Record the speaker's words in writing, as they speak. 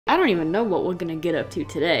I don't even know what we're gonna get up to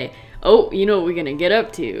today. Oh, you know what we're gonna get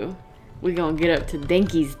up to? We're gonna get up to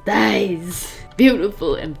Denki's thighs.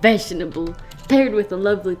 Beautiful and fashionable, paired with a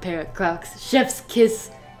lovely pair of Crocs. Chef's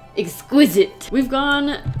kiss, exquisite. We've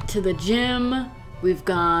gone to the gym. We've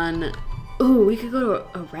gone... Ooh, we could go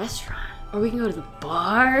to a restaurant. Or we can go to the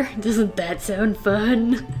bar. Doesn't that sound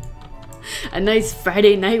fun? A nice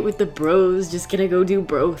Friday night with the bros. Just gonna go do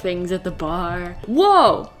bro things at the bar.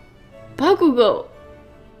 Whoa! Bakugo!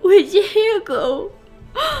 Where'd your hair go?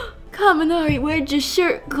 Kaminari, where'd your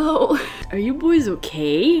shirt go? Are you boys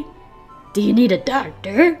okay? Do you need a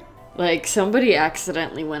doctor? Like, somebody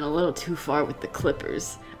accidentally went a little too far with the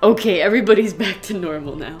clippers. Okay, everybody's back to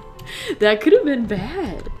normal now. That could have been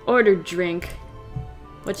bad. Order drink.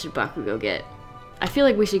 What should Bakugo get? I feel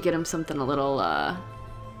like we should get him something a little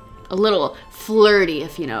flirty,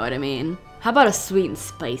 if you know what I mean. How about a sweet and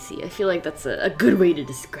spicy? I feel like that's a good way to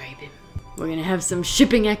describe him. We're gonna have some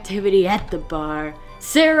shipping activity at the bar.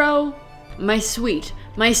 Sero, my sweet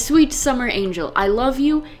summer angel. I love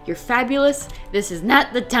you. You're fabulous. This is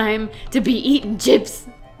not the time to be eating chips.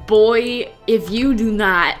 Boy, if you do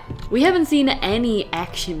not. We haven't seen any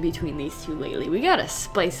action between these two lately. We gotta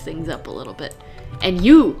spice things up a little bit. And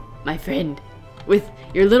you, my friend, with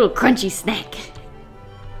your little crunchy snack,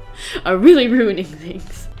 are really ruining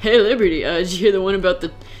things. Hey Liberty, did you hear the one about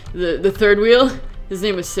the third wheel? His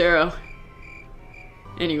name was Sero.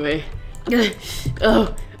 Anyway.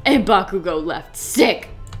 Oh, and Bakugo left. Sick!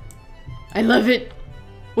 I love it.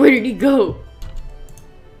 Where did he go?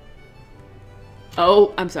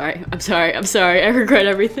 Oh, I'm sorry. I regret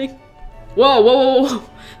everything. Whoa.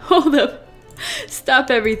 Hold up.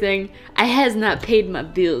 Stop everything. I has not paid my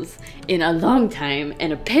bills in a long time,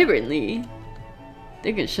 and apparently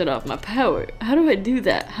they can shut off my power. How do I do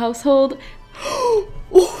that? Household? Oh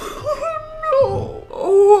no!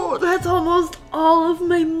 Oh, that's almost all of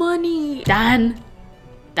my money. Don,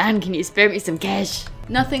 can you spare me some cash?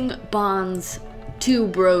 Nothing bonds two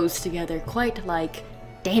bros together quite like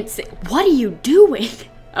dancing. What are you doing?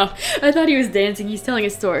 Oh, I thought he was dancing. He's telling a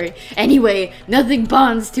story. Anyway, nothing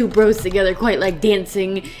bonds two bros together quite like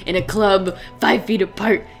dancing in a club 5 feet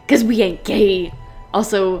apart, cause we ain't gay.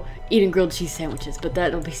 Also, eating grilled cheese sandwiches, but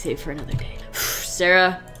that'll be saved for another day.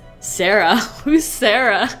 Sarah? Who's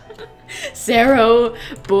Sarah? Sero,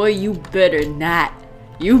 boy, you better not.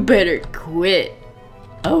 You better quit.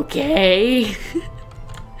 Okay?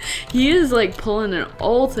 He is like pulling an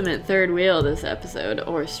ultimate third wheel this episode,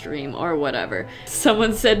 or stream, or whatever.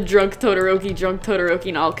 Someone said drunk Todoroki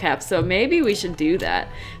in all caps, so maybe we should do that.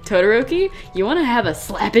 Todoroki, you wanna have a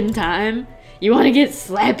slapping time? You wanna get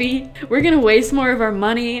slappy? We're gonna waste more of our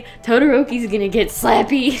money. Todoroki's gonna get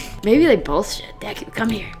slappy. Maybe they both should. Deku, come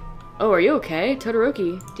here. Oh, are you okay?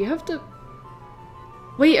 Todoroki, do you have to...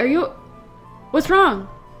 Wait, are you... What's wrong?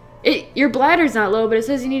 Your bladder's not low, but it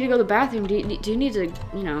says you need to go to the bathroom. Do you need to,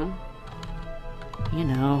 you know...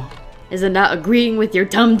 Is it not agreeing with your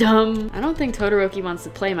tum-tum? I don't think Todoroki wants to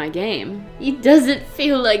play my game. He doesn't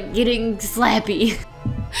feel like getting slappy.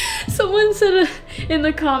 Someone said in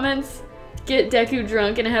the comments, get Deku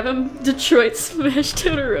drunk and have him Detroit smash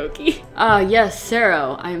Todoroki. Yes,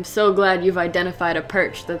 Sero, I am so glad you've identified a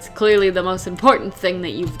perch. That's clearly the most important thing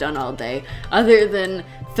that you've done all day, other than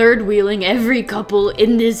third wheeling every couple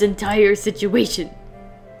in this entire situation.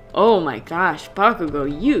 Oh my gosh,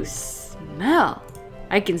 Bakugo, you smell.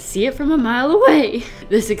 I can see it from a mile away.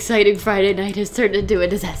 This exciting Friday night has turned into a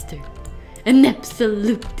disaster. An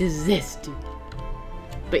absolute disaster.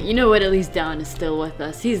 But you know what, at least Don is still with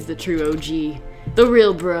us. He's the true OG. The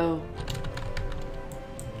real bro.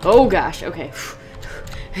 Oh gosh, okay.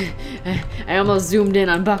 I almost zoomed in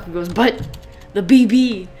on Bakugo's butt. The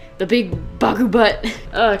BB. The big Baku butt.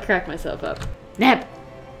 Oh, I cracked myself up. Nap.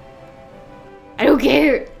 I don't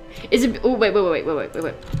care. Is it... Oh, wait.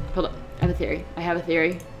 Hold up. I have a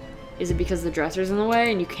theory. Is it because the dresser's in the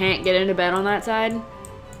way and you can't get into bed on that side?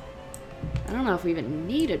 I don't know if we even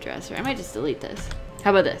need a dresser. I might just delete this.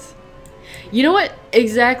 How about this? You know what?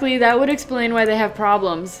 Exactly, that would explain why they have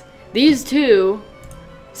problems. These two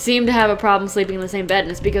seem to have a problem sleeping in the same bed,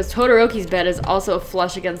 and it's because Todoroki's bed is also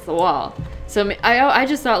flush against the wall. So I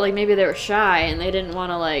just thought like maybe they were shy and they didn't want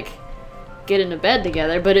to like get into bed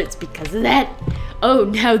together, but it's because of that. Oh,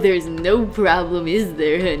 now there's no problem, is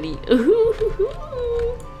there, honey?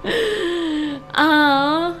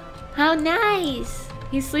 Oh, how nice.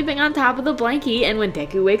 He's sleeping on top of the blankie, and when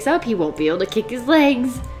Deku wakes up, he won't be able to kick his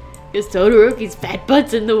legs because Todoroki's fat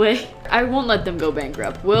butt's in the way. I won't let them go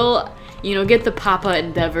bankrupt. We'll, you know, get the Papa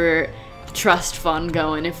Endeavor trust fund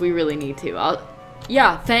going if we really need to.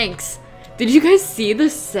 Yeah, thanks. Did you guys see the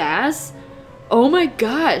sass? Oh my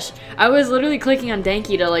gosh. I was literally clicking on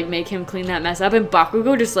Denki to like make him clean that mess up, and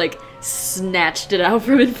Bakugo just like snatched it out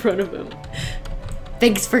from in front of him.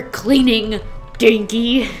 Thanks for cleaning,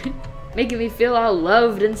 Denki. Making me feel all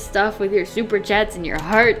loved and stuff with your super chats and your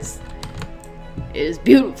hearts. It is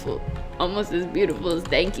beautiful. Almost as beautiful as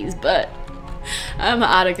Denki's butt. I'm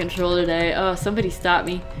out of control today. Oh, somebody stop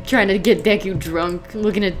me. Trying to get Deku drunk,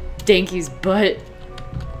 looking at Denki's butt.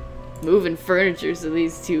 Moving furniture so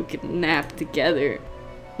these two can nap together.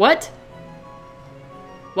 What?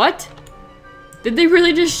 What? Did they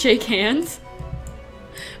really just shake hands?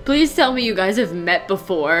 Please tell me you guys have met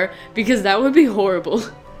before, because that would be horrible.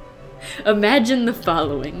 Imagine the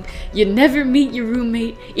following. You never meet your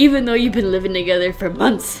roommate, even though you've been living together for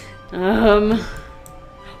months.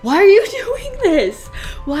 Why are you doing this?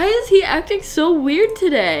 Why is he acting so weird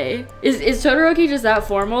today? Is Todoroki just that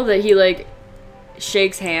formal that he like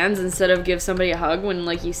shakes hands instead of give somebody a hug when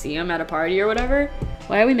like you see him at a party or whatever?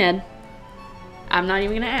 Why are we mad? I'm not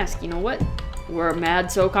even gonna ask. You know what? We're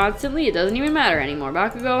mad so constantly it doesn't even matter anymore.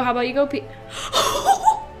 Bakugo, how about you go pee?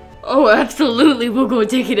 Oh, absolutely, we'll go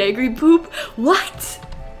take an angry poop. What?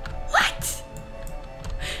 What?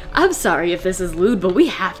 I'm sorry if this is lewd, but we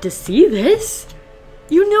have to see this.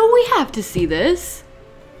 You know we have to see this.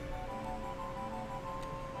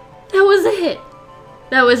 That was it.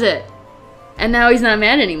 That was it. And now he's not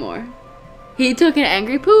mad anymore. He took an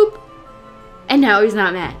angry poop, and now he's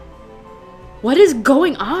not mad. What is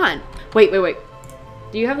going on? Wait, wait, wait.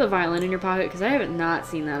 Do you have the violin in your pocket? Because I haven't not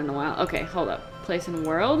seen that in a while. Okay, hold up. Place in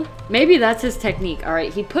world. Maybe that's his technique. All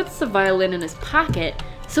right, he puts the violin in his pocket,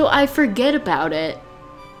 so I forget about it.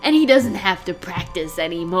 And he doesn't have to practice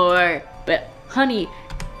anymore. But, honey,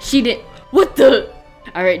 she didn't. What the?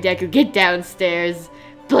 All right, Deku, get downstairs.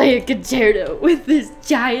 Play a concerto with this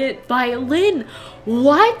giant violin.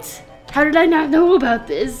 What? How did I not know about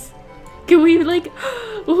this? Can we like,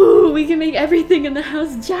 ooh, we can make everything in the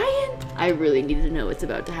house giant? I really need to know what's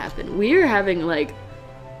about to happen. We're having like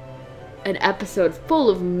an episode full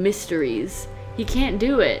of mysteries. He can't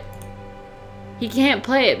do it. He can't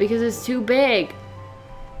play it because it's too big.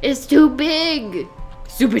 It's too big.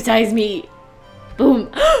 Supersize me. Boom.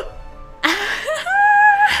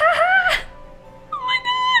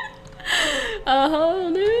 A whole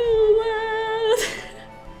new world.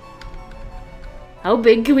 How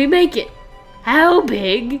big can we make it? How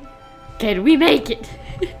big can we make it?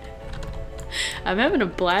 I'm having a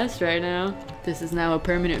blast right now. This is now a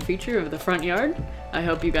permanent feature of the front yard. I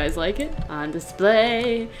hope you guys like it. On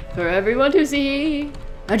display for everyone to see.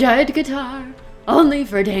 A giant guitar only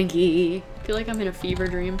for Denki. I feel like I'm in a fever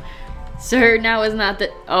dream. Sir, now is not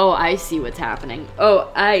the— oh, I see what's happening.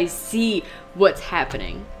 Oh, I see what's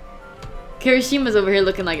happening. Kirishima's over here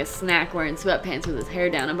looking like a snack wearing sweatpants with his hair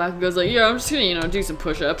down, and Bakugo's like, yeah, I'm just gonna, you know, do some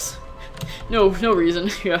push-ups. No reason.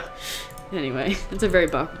 Yeah. Anyway, it's a very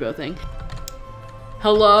Bakugo thing.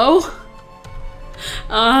 Hello?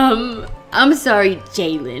 I'm sorry,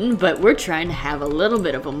 Jalen, but we're trying to have a little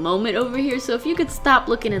bit of a moment over here, so if you could stop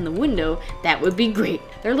looking in the window, that would be great.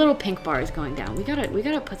 There are little pink bars going down. We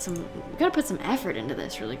gotta put some effort into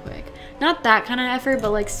this really quick. Not that kind of effort, but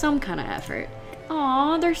like some kind of effort.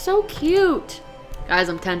 Aw, they're so cute. Guys,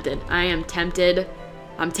 I'm tempted. I am tempted.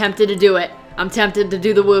 I'm tempted to do it. I'm tempted to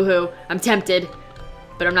do the woohoo. I'm tempted,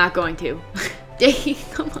 but I'm not going to. Dang,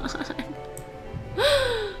 come on.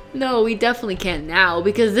 No, we definitely can't now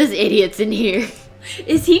because this idiot's in here.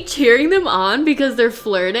 Is he cheering them on because they're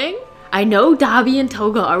flirting? I know Dabi and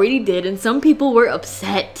Toga already did, and some people were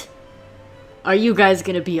upset. Are you guys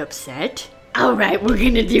gonna be upset? Alright, we're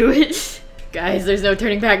gonna do it. Guys, there's no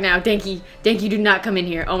turning back now. Denki, do not come in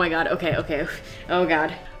here. Oh my god, okay. Oh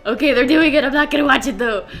god. Okay, they're doing it. I'm not gonna watch it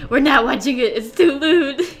though. We're not watching it. It's too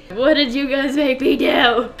lewd. What did you guys make me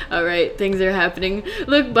do? Alright, things are happening.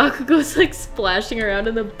 Look, Bakugo's like splashing around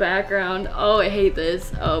in the background. Oh, I hate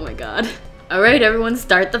this. Oh my god. Alright, everyone,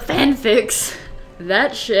 start the fanfics.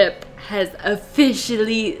 That ship has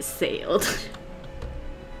officially sailed.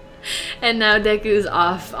 And now Deku's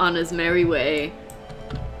off on his merry way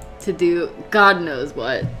to do God knows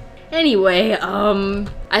what. Anyway,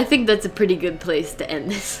 I think that's a pretty good place to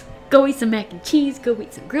end this. Go eat some mac and cheese, go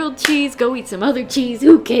eat some grilled cheese, go eat some other cheese,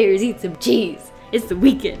 who cares, eat some cheese. It's the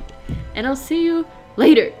weekend. And I'll see you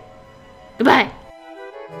later. Goodbye.